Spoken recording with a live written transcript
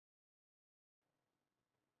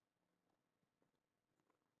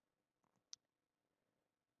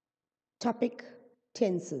Topic: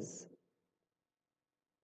 tenses.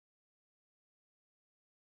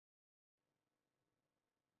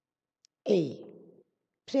 A.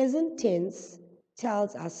 Present tense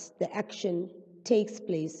tells us the action takes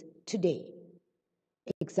place today.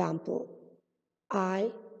 Example: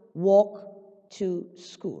 I walk to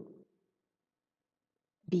school.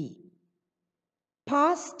 B.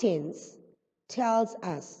 Past tense tells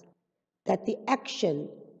us that the action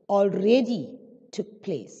already took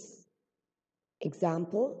place.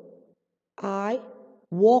 Example: I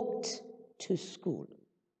walked to school.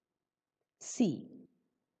 C.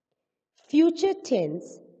 Future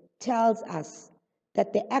tense tells us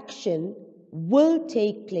that the action will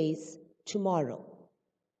take place tomorrow.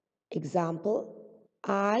 Example: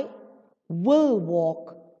 I will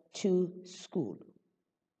walk to school.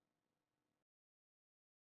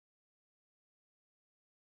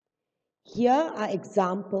 Here are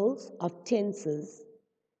examples of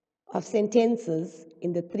sentences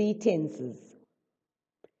in the three tenses.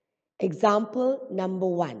 Example number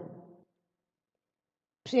 1.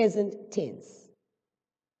 Present tense.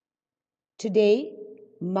 Today,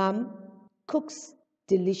 Mum cooks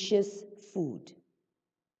delicious food.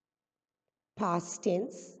 Past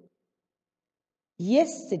tense.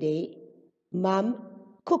 Yesterday, Mum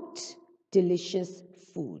cooked delicious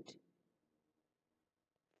food.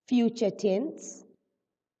 Future tense.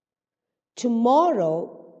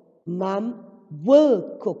 Tomorrow, Mum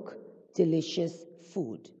will cook delicious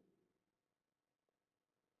food.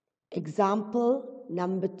 Example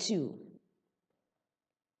number 2.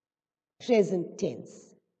 Present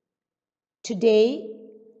tense. Today,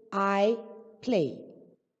 I play.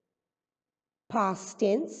 Past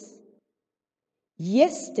tense.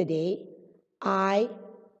 Yesterday, I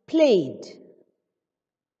played.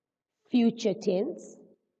 Future tense.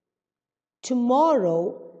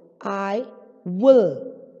 Tomorrow, I will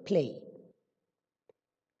play.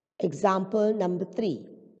 Example number 3.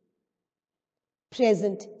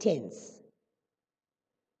 Present tense.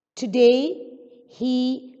 Today,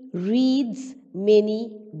 he reads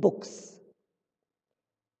many books.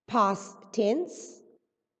 Past tense.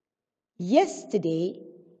 Yesterday,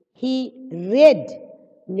 he read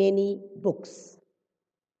many books.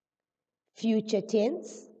 Future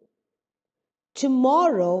tense.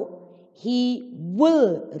 Tomorrow, he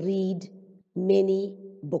will read many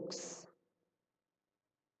books.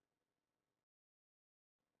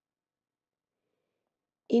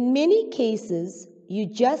 In many cases, you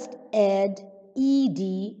just add ed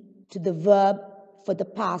to the verb for the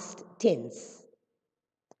past tense.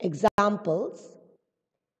 Examples: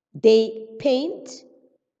 they paint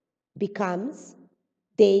becomes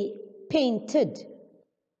they painted.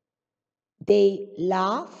 They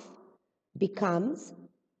laugh becomes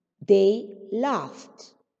they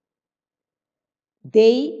laughed.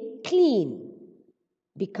 They clean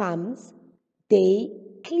becomes they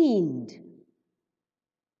cleaned.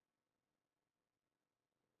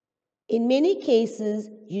 In many cases,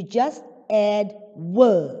 you just add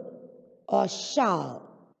will or shall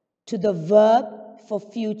to the verb for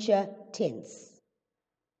future tense.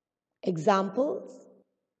 Examples: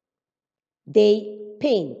 they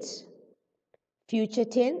paint. Future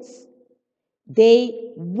tense: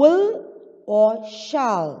 they will or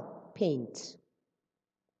shall paint.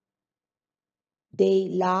 They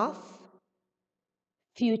laugh.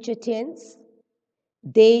 Future tense: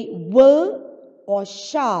 they will or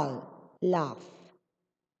shall laugh.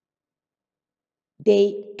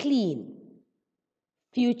 They clean.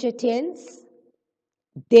 Future tense: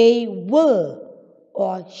 they will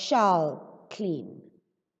or shall clean.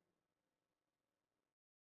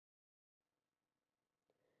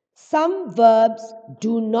 Some verbs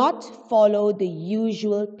do not follow the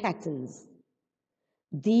usual patterns.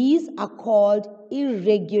 These are called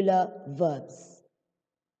irregular verbs.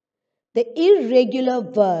 The irregular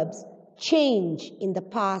verbs change in the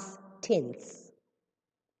past tense.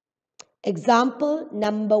 Example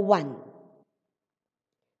number 1.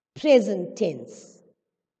 Present tense.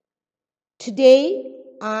 Today,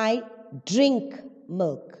 I drink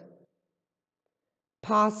milk.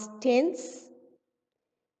 Past tense.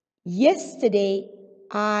 Yesterday,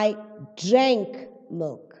 I drank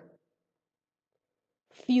milk.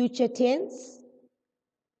 Future tense.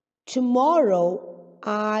 Tomorrow,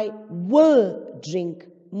 I will drink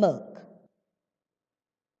milk.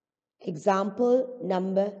 Example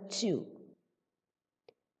number 2.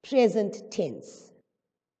 Present tense.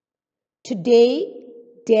 Today,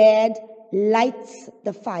 Dad lights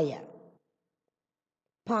the fire.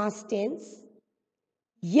 Past tense.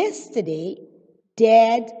 Yesterday,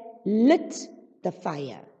 Dad lit the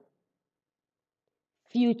fire.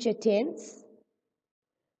 Future tense.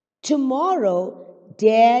 Tomorrow,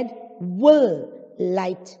 Dad will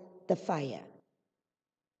light the fire.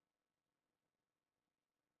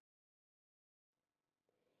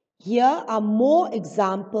 Here are more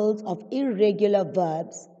examples of irregular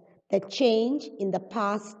verbs that change in the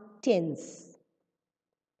past tense.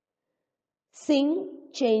 Sing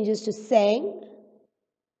changes to sang.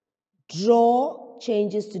 Draw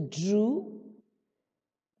changes to drew.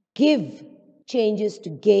 Give changes to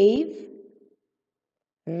gave.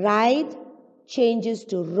 Ride changes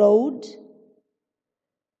to rode.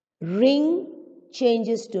 Ring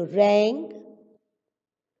changes to rang.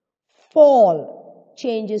 Fall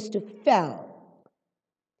changes to fell.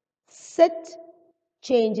 Sit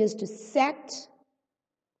changes to sat.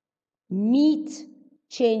 Meet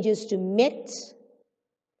changes to met.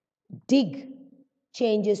 Dig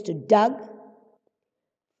changes to dug.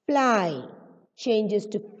 Fly changes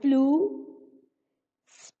to flew.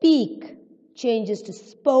 Speak changes to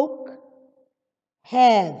spoke.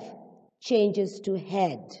 Have changes to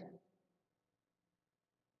had.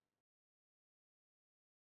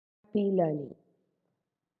 Happy learning.